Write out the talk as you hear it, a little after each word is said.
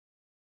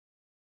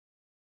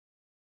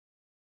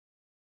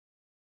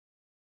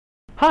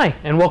Hi,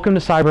 and welcome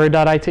to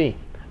Cyber.IT.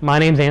 My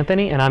name's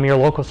Anthony, and I'm your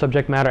local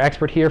subject matter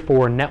expert here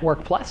for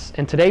Network Plus,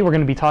 and today we're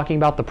going to be talking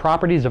about the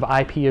properties of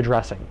IP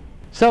addressing.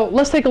 So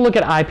let's take a look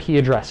at IP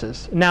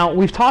addresses. Now,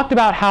 we've talked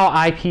about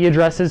how IP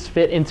addresses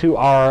fit into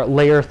our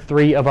layer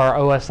 3 of our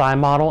OSI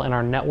model and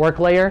our network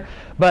layer,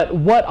 but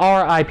what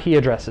are IP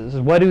addresses?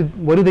 What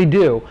do they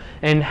do?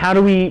 And how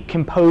do we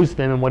compose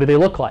them, and what do they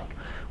look like?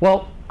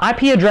 Well,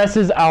 IP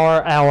addresses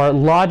are our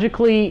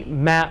logically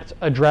mapped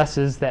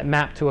addresses that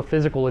map to a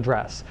physical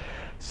address.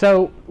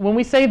 So when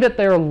we say that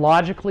they're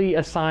logically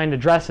assigned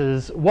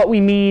addresses, what we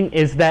mean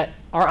is that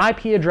our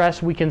IP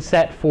address we can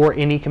set for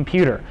any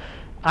computer.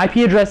 IP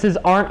addresses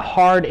aren't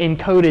hard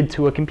encoded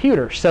to a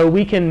computer, so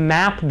we can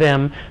map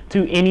them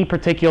to any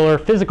particular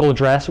physical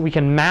address. We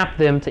can map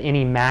them to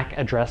any MAC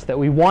address that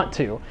we want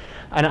to.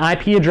 An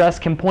IP address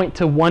can point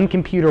to one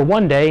computer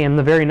one day and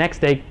the very next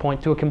day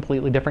point to a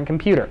completely different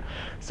computer.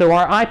 So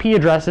our IP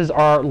addresses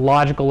are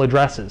logical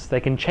addresses. They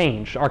can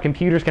change. Our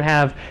computers can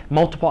have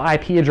multiple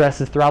IP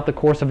addresses throughout the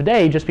course of a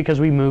day just because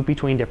we move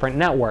between different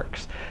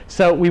networks.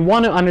 So we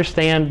want to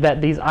understand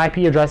that these IP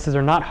addresses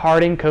are not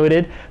hard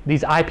encoded.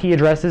 These IP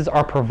addresses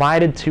are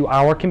provided to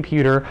our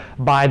computer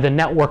by the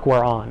network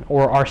we're on,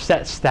 or are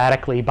set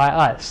statically by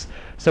us.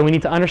 So we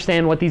need to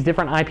understand what these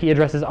different IP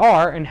addresses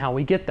are and how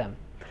we get them.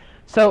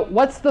 So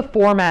what's the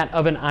format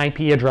of an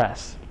IP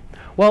address?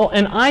 Well,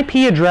 an IP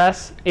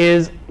address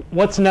is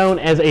what's known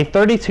as a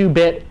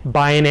 32-bit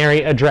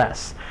binary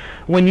address.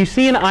 When you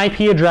see an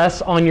IP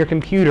address on your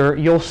computer,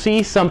 you'll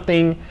see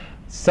something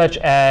such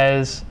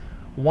as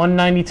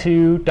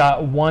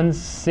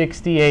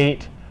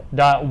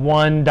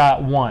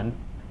 192.168.1.1.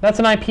 That's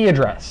an IP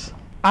address.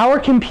 Our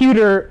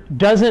computer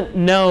doesn't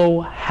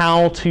know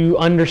how to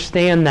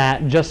understand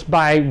that just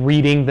by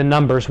reading the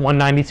numbers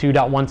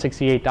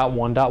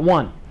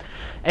 192.168.1.1.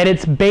 At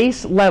its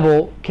base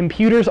level,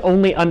 computers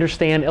only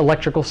understand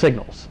electrical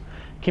signals.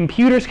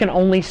 Computers can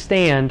only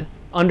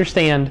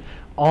understand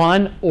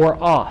on or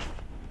off,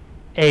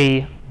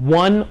 a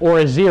 1 or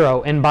a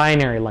 0 in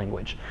binary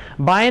language.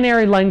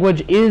 Binary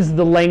language is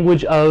the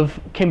language of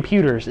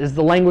computers, is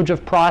the language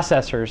of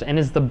processors, and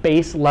is the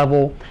base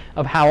level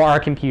of how our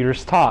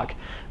computers talk.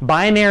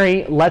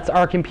 Binary lets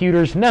our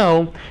computers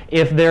know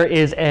if there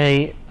is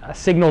a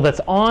signal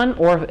that's on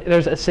or if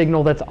there's a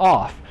signal that's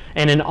off.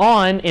 And an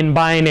on in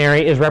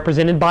binary is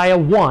represented by a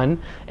 1,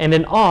 and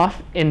an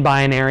off in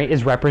binary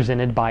is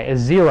represented by a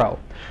 0.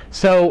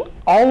 So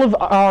all of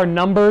our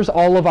numbers,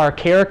 all of our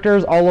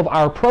characters, all of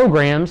our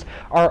programs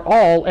are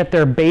all at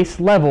their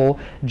base level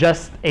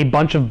just a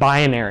bunch of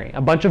binary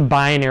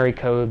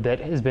code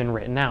that has been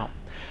written out.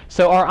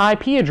 So our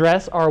IP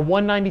address, our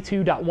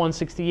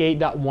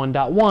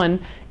 192.168.1.1,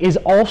 is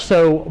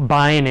also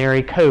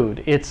binary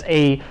code. It's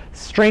a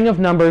string of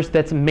numbers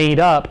that's made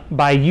up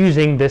by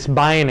using this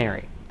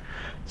binary.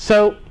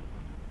 So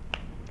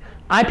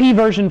IP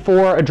version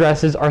 4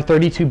 addresses are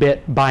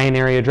 32-bit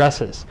binary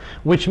addresses,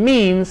 which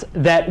means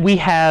that we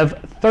have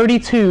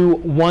 32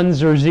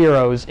 ones or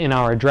zeros in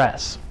our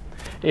address.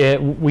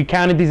 We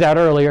counted these out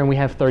earlier, and we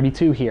have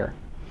 32 here.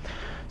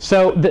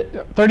 So the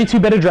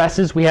 32-bit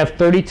addresses, we have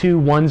 32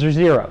 ones or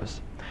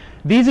zeros.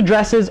 These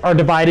addresses are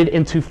divided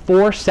into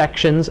 4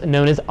 sections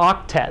known as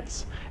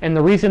octets. And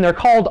the reason they're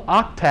called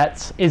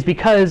octets is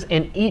because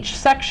in each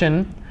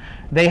section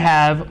they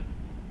have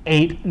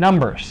 8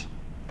 numbers.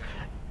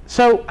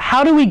 So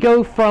how do we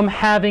go from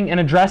having an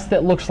address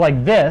that looks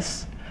like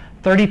this,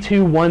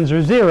 32 ones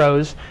or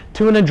zeros,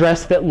 to an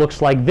address that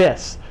looks like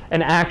this,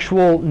 an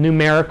actual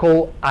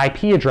numerical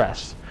IP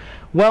address?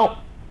 Well,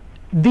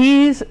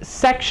 these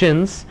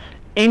sections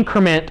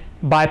increment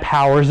by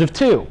powers of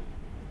 2.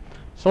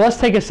 So let's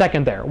take a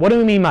second there. What do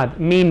we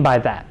mean by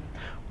that?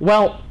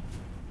 Well,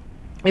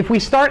 if we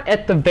start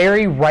at the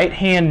very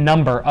right-hand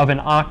number of an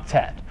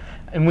octet,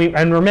 and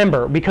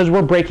remember, because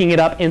we're breaking it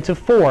up into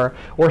 4,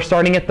 we're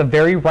starting at the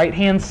very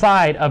right-hand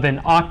side of an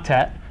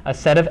octet, a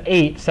set of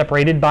 8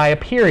 separated by a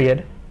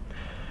period.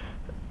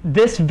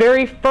 This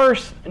very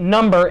first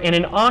number in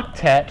an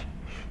octet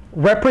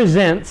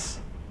represents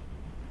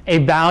a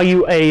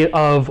value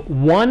of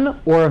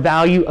 1 or a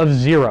value of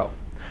 0.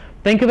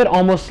 Think of it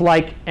almost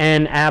like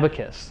an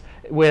abacus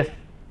with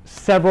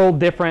several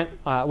different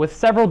rods,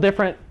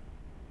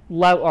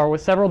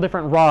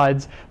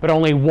 but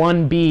only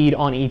one bead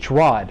on each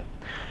rod.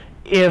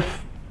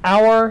 If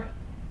our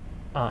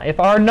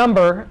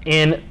number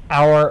in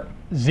our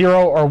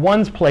 0 or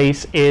 1's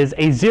place is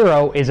a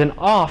 0, is an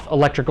off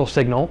electrical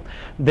signal,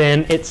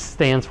 then it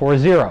stands for a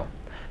 0.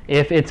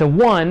 If it's a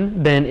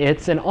 1, then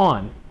it's an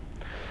on.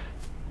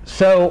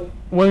 So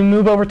when we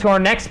move over to our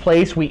next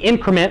place, we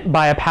increment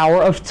by a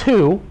power of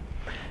 2,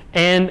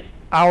 and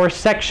our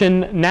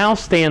section now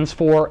stands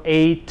for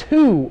a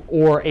 2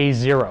 or a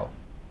 0.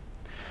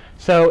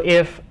 So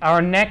if our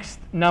next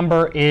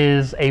number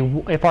in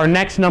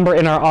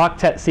our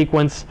octet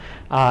sequence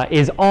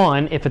is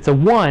on, if it's a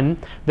 1,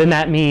 then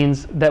that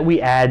means that we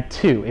add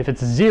 2. If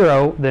it's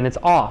 0, then it's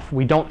off.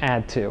 We don't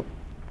add 2.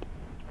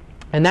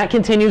 And that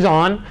continues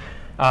on.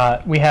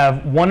 We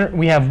have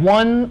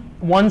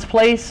one's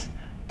place,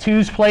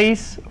 two's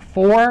place,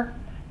 4,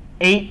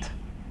 8,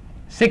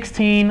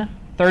 16,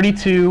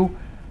 32,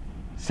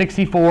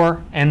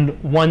 64, and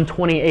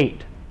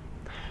 128.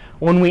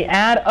 When we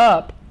add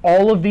up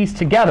all of these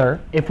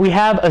together, if we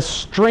have a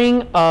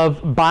string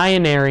of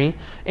binary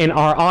in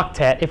our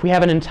octet, if we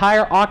have an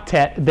entire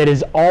octet that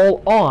is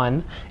all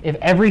on, if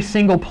every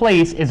single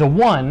place is a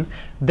 1,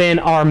 then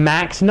our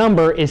max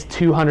number is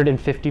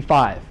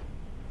 255.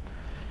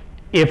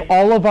 If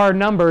all of our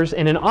numbers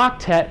in an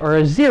octet are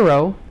a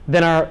 0,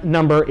 then our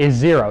number is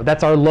 0.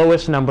 That's our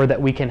lowest number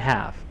that we can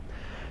have.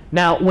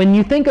 Now, when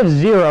you think of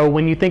 0,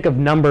 when you think of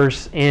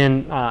numbers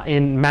in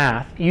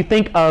math, you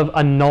think of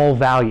a null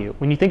value.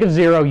 When you think of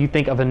 0, you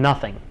think of a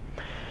nothing.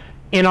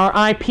 In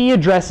our IP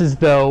addresses,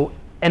 though,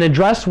 an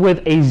address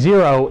with a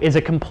 0 is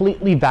a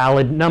completely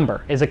valid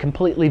number, is a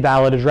completely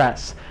valid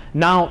address.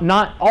 Now,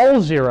 not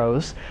all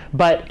zeros,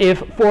 but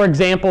if, for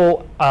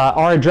example,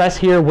 our address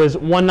here was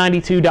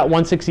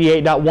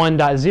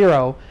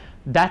 192.168.1.0,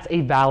 that's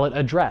a valid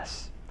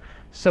address.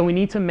 So we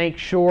need to make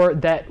sure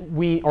that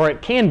or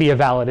it can be a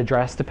valid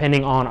address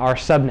depending on our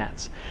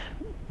subnets.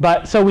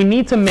 So we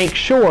need to make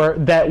sure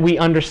that we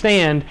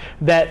understand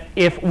that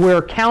if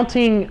we're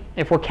counting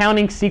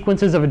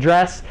sequences of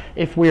address,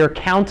 if we are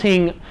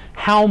counting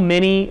how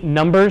many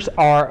numbers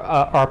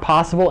are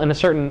possible in a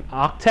certain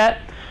octet,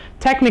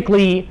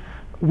 technically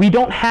we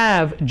don't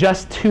have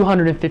just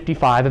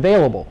 255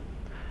 available.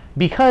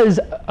 Because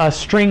a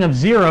string of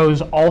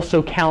zeros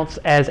also counts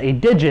as a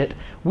digit,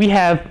 we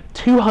have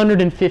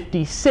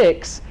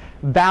 256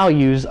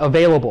 values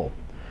available.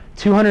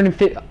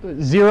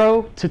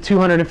 0 to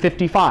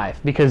 255,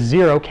 because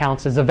 0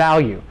 counts as a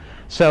value.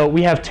 So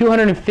we have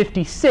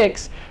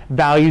 256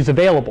 values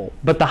available,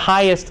 but the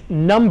highest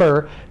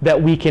number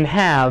that we can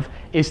have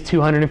is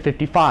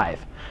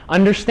 255.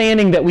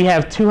 Understanding that we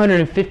have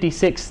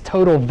 256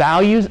 total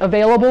values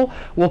available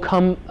will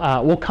come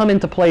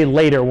into play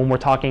later when we're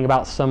talking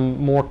about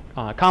some more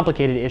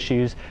complicated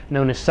issues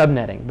known as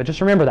subnetting. But just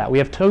remember that. We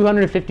have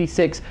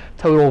 256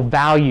 total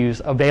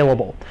values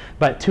available,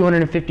 but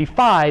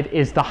 255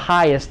 is the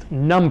highest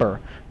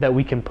number that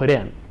we can put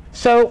in.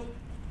 So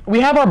we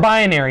have our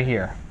binary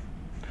here.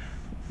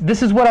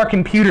 This is what our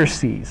computer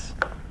sees.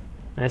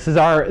 This is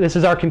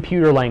our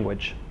computer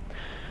language.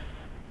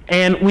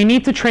 And we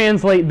need to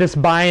translate this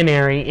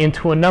binary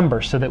into a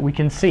number so that we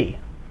can see.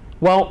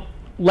 Well,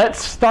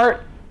 let's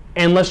start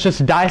and let's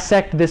just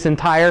dissect this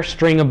entire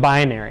string of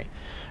binary.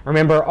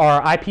 Remember, our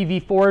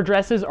IPv4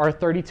 addresses are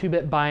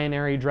 32-bit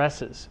binary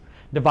addresses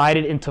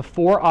divided into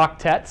 4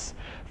 octets,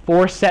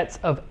 4 sets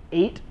of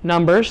 8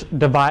 numbers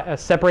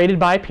separated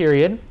by a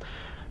period.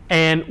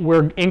 And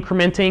we're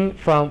incrementing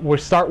we'll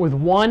start with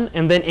 1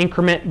 and then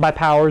increment by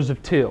powers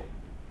of 2.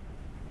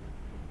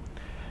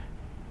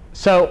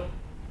 So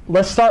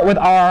let's start with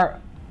our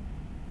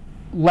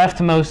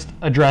leftmost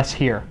address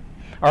here,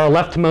 our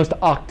leftmost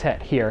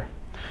octet here.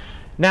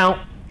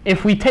 Now,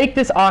 if we take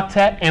this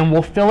octet and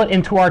we'll fill it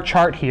into our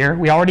chart here,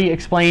 we already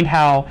explained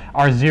how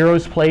our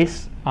zeros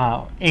place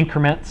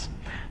increments.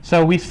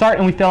 So we start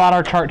and we fill out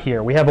our chart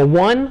here. We have a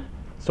 1,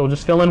 so we'll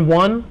just fill in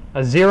 1,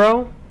 a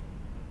 0,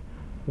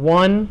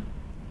 1,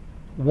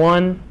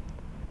 1,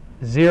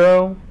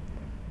 0,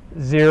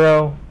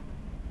 0,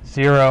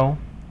 0,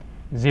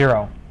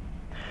 0.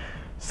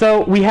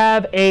 So we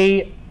have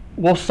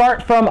we'll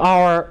start from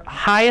our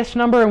highest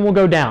number and we'll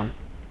go down.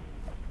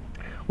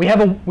 We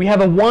have an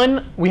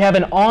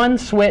on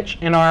switch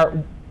in our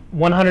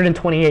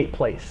 128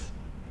 place.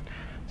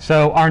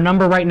 So our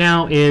number right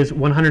now is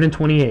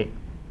 128.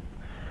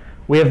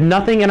 We have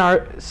nothing in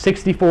our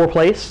 64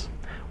 place.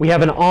 We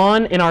have an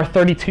on in our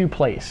 32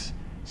 place.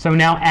 So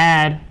now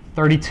add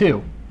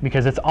 32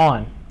 because it's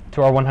on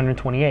to our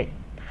 128.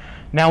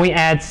 Now we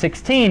add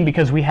 16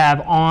 because we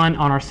have on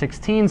our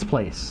 16's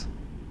place.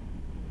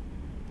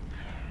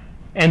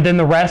 And then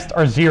the rest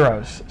are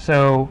zeros.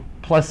 So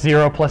plus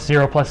 0, plus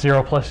 0, plus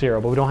 0, plus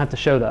 0, but we don't have to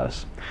show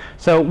those.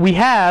 So we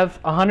have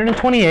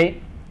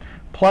 128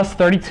 plus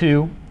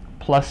 32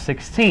 plus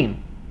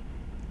 16.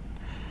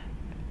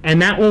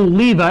 And that will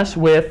leave us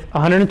with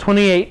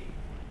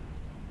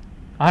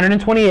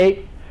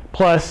 128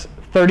 plus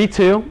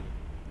 32,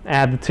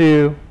 add the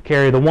 2,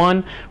 carry the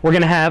 1, we're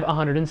going to have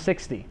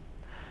 160.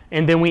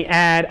 And then we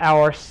add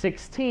our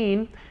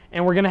 16,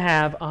 and we're going to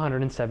have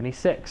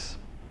 176.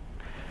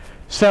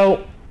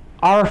 So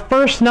our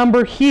first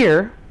number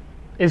here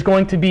is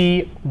going to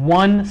be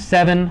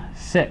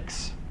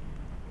 176.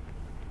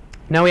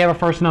 Now we have a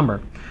first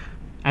number.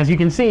 As you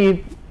can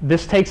see,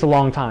 this takes a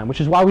long time,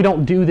 which is why we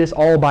don't do this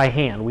all by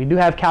hand. We do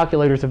have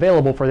calculators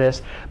available for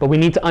this, but we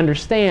need to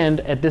understand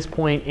at this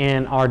point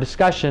in our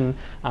discussion,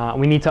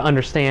 we need to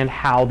understand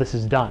how this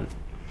is done.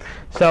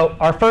 So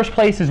our first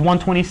place is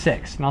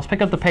 126. Now let's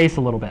pick up the pace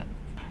a little bit.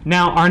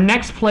 Now our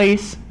next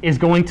place is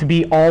going to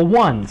be all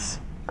ones.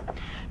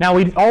 Now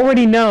we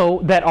already know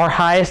that our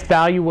highest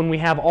value when we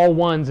have all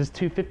ones is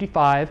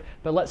 255,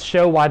 but let's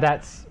show why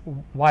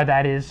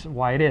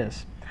it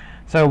is.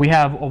 So we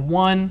have a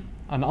 1,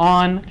 an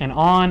on, an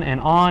on, an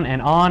on, an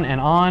on, an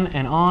on,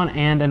 an on,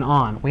 and an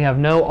on. We have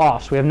no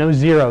offs. We have no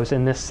zeros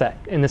in this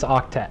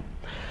octet.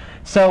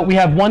 So we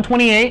have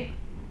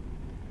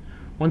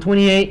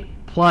 128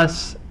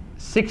 plus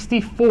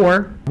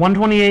 64.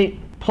 128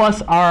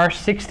 plus our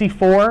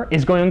 64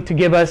 is going to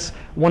give us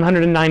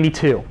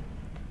 192.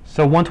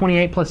 So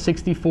 128 plus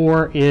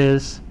 64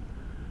 is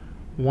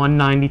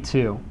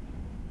 192.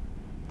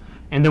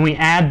 And then we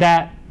add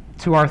that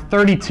to our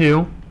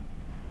 32.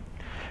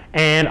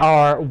 And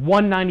our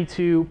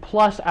 192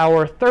 plus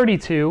our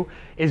 32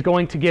 is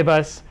going to give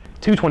us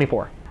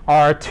 224.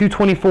 Our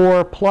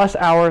 224 plus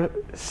our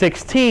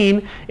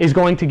 16 is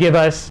going to give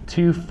us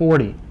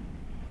 240.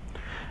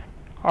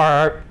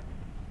 Our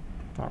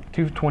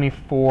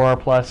 224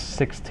 plus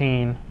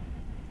 16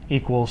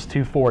 equals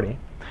 240.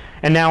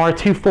 And now our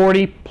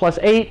 240 plus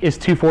 8 is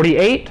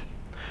 248.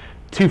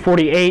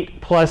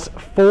 248 plus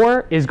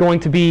 4 is going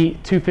to be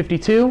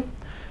 252.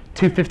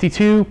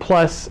 252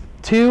 plus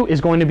 2 is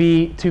going to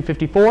be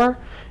 254.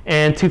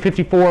 And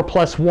 254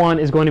 plus 1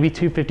 is going to be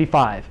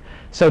 255.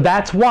 So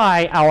that's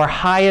why our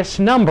highest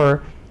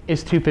number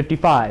is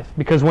 255,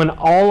 because when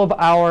all of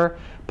our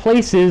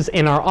places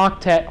in our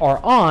octet are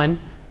on,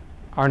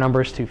 our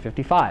number is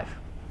 255.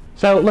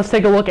 So let's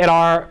take a look at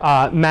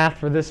our math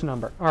for this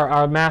number, or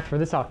our math for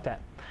this octet.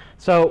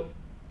 So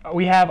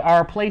we have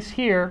our place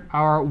here,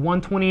 our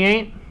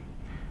 128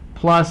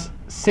 plus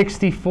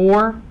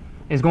 64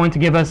 is going to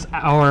give us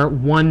our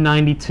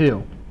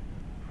 192.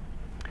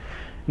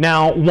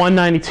 Now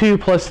 192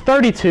 plus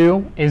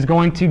 32 is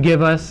going to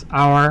give us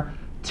our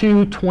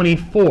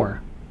 224.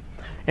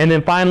 And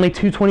then finally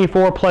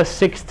 224 plus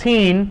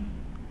 16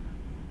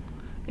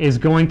 is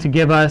going to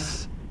give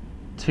us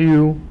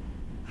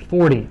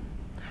 240.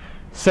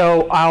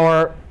 So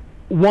our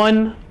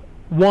 1,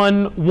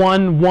 1,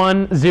 1,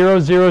 1, 0,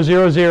 0,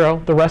 0,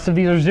 0, the rest of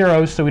these are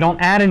zeros, so we don't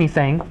add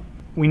anything.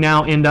 We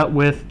now end up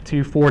with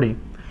 240.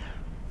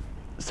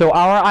 So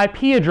our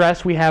IP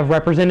address we have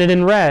represented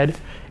in red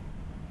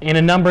in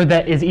a number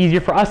that is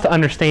easier for us to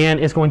understand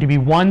is going to be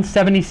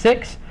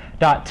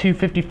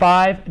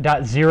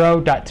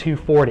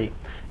 176.255.0.240.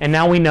 And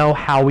now we know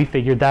how we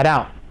figured that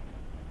out.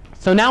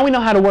 So now we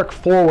know how to work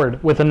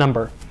forward with a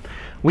number.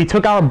 We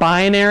took our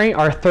binary,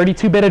 our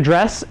 32-bit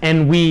address,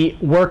 and we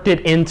worked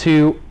it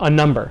into a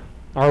number,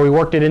 or we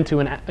worked it into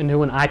an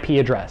IP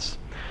address.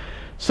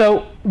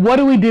 So what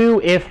do we do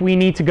if we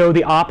need to go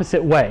the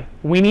opposite way?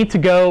 We need to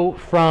go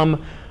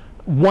from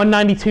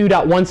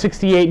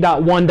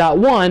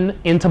 192.168.1.1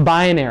 into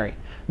binary.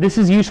 This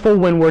is useful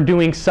when we're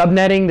doing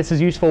subnetting. This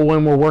is useful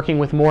when we're working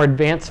with more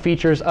advanced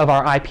features of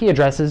our IP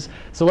addresses.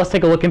 So let's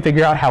take a look and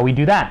figure out how we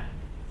do that.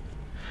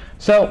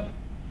 So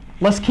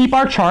let's keep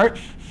our chart.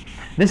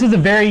 This is a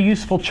very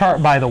useful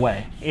chart, by the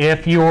way.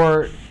 If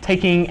you're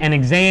taking an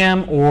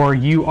exam or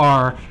you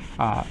are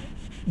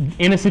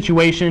in a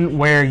situation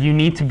where you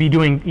need to do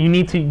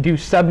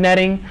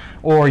subnetting,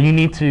 or you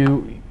need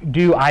to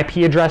do IP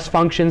address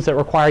functions that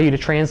require you to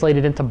translate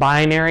it into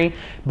binary,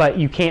 but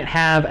you can't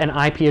have an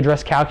IP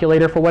address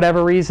calculator for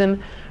whatever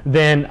reason,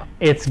 then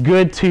it's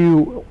good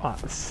to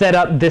set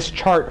up this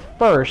chart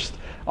first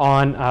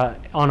on a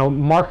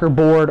marker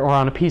board or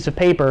on a piece of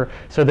paper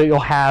so that you'll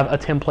have a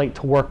template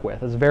to work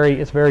with. It's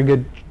very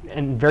good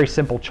and very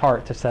simple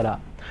chart to set up.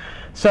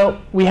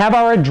 So we have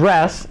our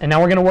address, and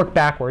now we're going to work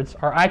backwards.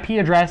 Our IP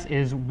address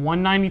is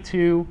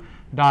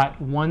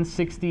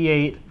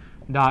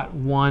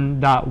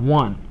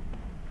 192.168.1.1.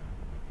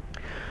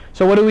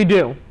 So what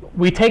do?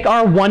 We take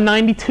our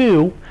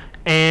 192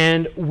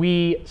 and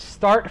we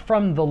start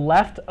from the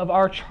left of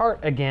our chart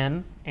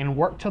again and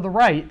work to the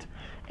right.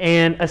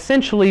 And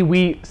essentially,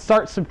 we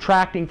start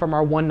subtracting from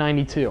our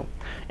 192.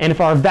 And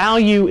if our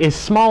value is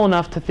small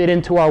enough to fit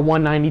into our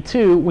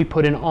 192, we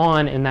put an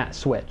on in that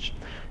switch,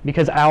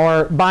 because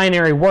our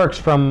binary works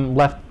from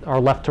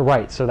left to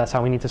right. So that's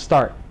how we need to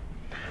start.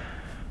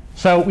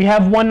 So we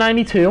have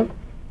 192,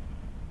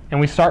 and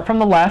we start from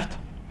the left.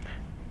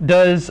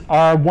 Is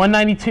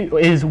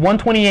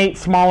 128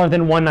 smaller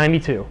than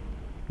 192?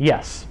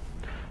 Yes.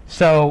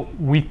 So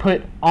we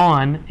put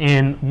on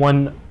in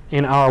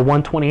our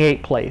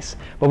 128 place,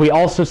 but we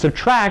also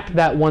subtract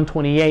that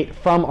 128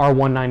 from our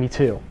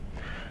 192.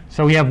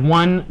 So we have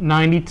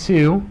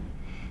 192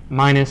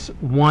 minus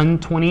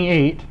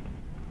 128,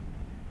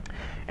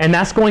 and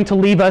that's going to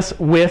leave us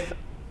with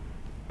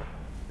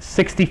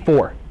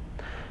 64.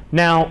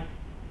 Now,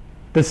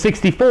 does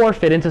 64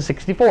 fit into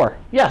 64?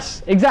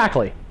 Yes,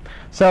 exactly.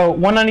 So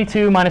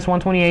 192 minus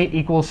 128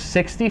 equals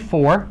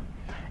 64,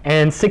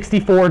 and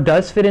 64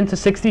 does fit into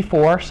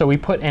 64, so we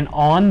put an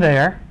on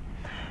there.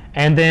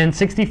 And then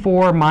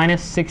 64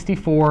 minus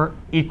 64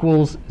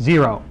 equals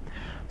 0.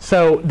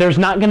 So there's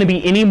not going to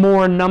be any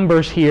more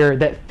numbers here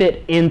that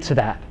fit into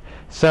that.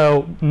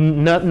 So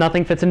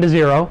nothing fits into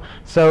 0.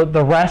 So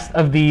the rest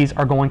of these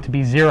are going to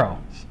be zeros.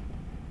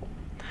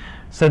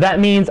 So that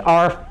means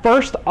our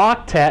first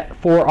octet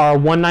for our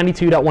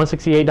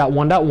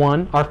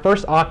 192.168.1.1, our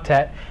first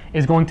octet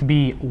is going to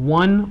be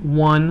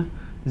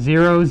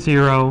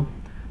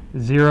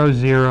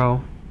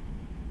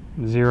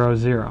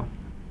 11000000.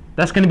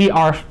 That's going to be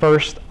our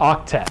first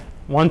octet.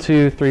 1,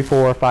 2, 3,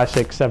 4, 5,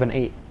 6, 7,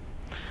 8.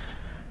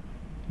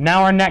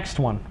 Now our next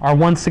one, our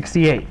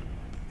 168.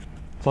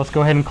 So let's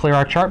go ahead and clear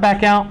our chart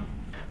back out.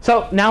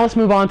 So now let's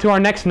move on to our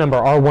next number,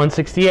 our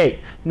 168.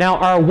 Now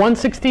our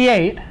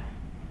 168,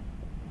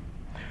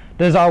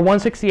 does our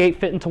 168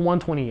 fit into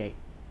 128?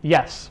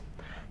 Yes.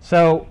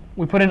 So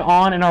we put an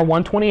on in our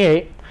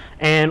 128,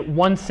 and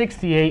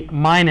 168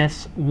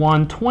 minus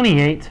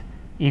 128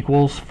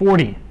 equals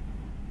 40.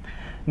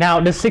 Now,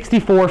 does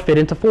 64 fit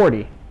into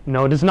 40?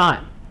 No, it does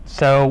not.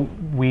 So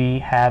we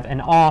have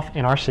an off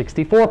in our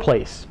 64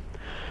 place.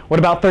 What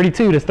about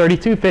 32? Does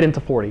 32 fit into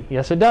 40?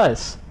 Yes, it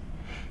does.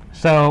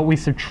 So we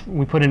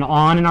put an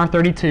on in our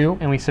 32,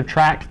 and we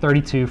subtract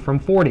 32 from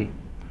 40.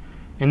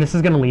 And this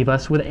is going to leave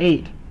us with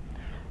 8.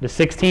 Does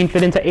 16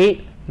 fit into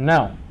 8?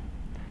 No.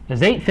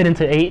 Does 8 fit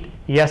into 8?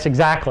 Yes,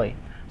 exactly.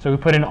 So we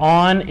put an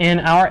on in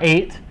our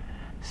 8,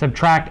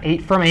 subtract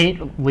 8 from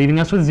 8, leaving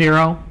us with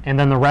 0, and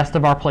then the rest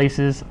of our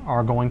places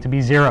are going to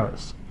be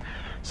zeros.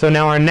 So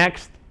now our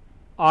next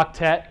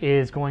octet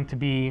is going to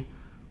be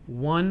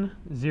 1,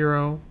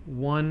 0,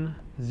 1,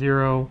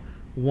 0,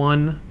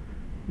 1,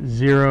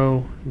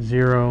 0,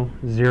 0,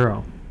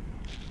 0.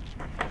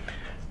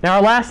 Now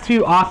our last two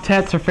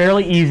octets are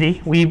fairly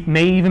easy. We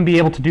may even be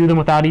able to do them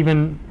without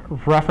even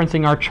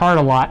referencing our chart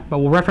a lot, but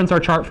we'll reference our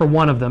chart for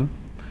one of them,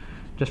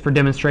 just for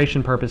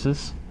demonstration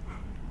purposes.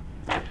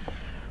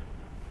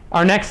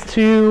 Our next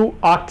two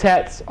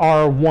octets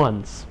are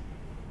ones.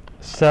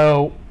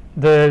 So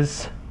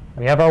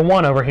we have our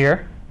 1 over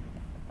here,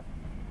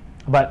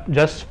 but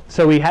just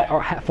so we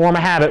form a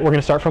habit, we're going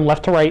to start from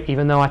left to right,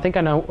 even though I think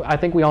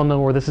we all know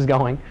where this is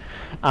going.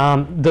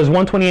 Does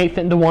 128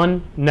 fit into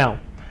 1? No.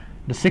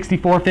 Does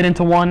 64 fit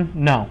into 1?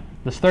 No.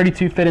 Does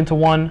 32 fit into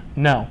 1?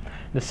 No.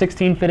 Does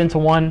 16 fit into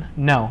 1?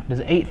 No.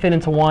 Does 8 fit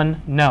into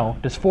 1? No.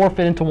 Does 4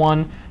 fit into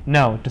 1?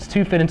 No. Does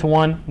 2 fit into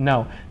 1?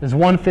 No. Does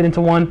 1 fit into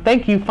 1?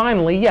 Thank you,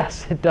 finally,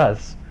 yes, it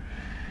does.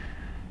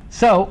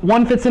 So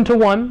 1 fits into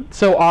 1,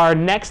 so our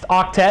next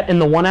octet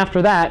and the one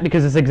after that,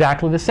 because it's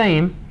exactly the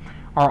same,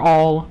 are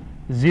all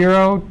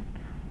 0,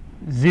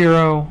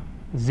 0,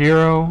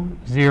 0,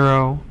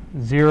 0,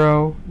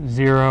 0,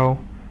 0,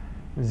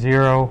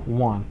 0,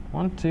 1.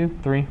 1, 2,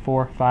 3,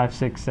 4, 5,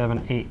 6,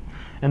 7, 8.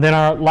 And then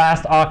our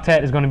last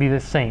octet is going to be the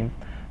same.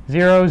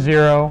 0,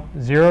 0,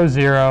 0,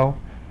 0,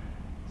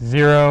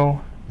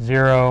 0,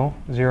 0,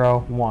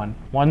 0, 1.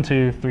 1,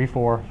 2, 3,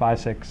 4, 5,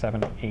 6,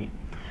 7, 8.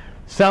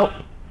 So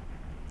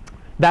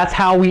that's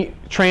how we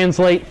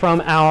translate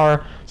from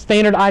our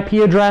standard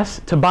IP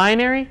address to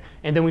binary.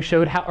 And then we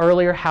showed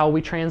earlier how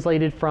we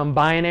translated from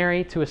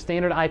binary to a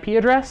standard IP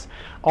address,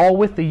 all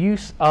with the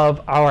use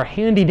of our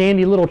handy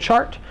dandy little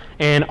chart,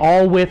 and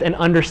all with an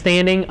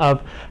understanding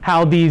of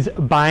how these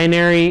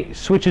binary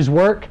switches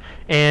work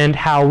and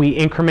how we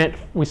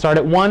start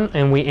at 1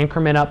 and we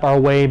increment up our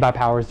way by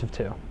powers of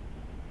 2.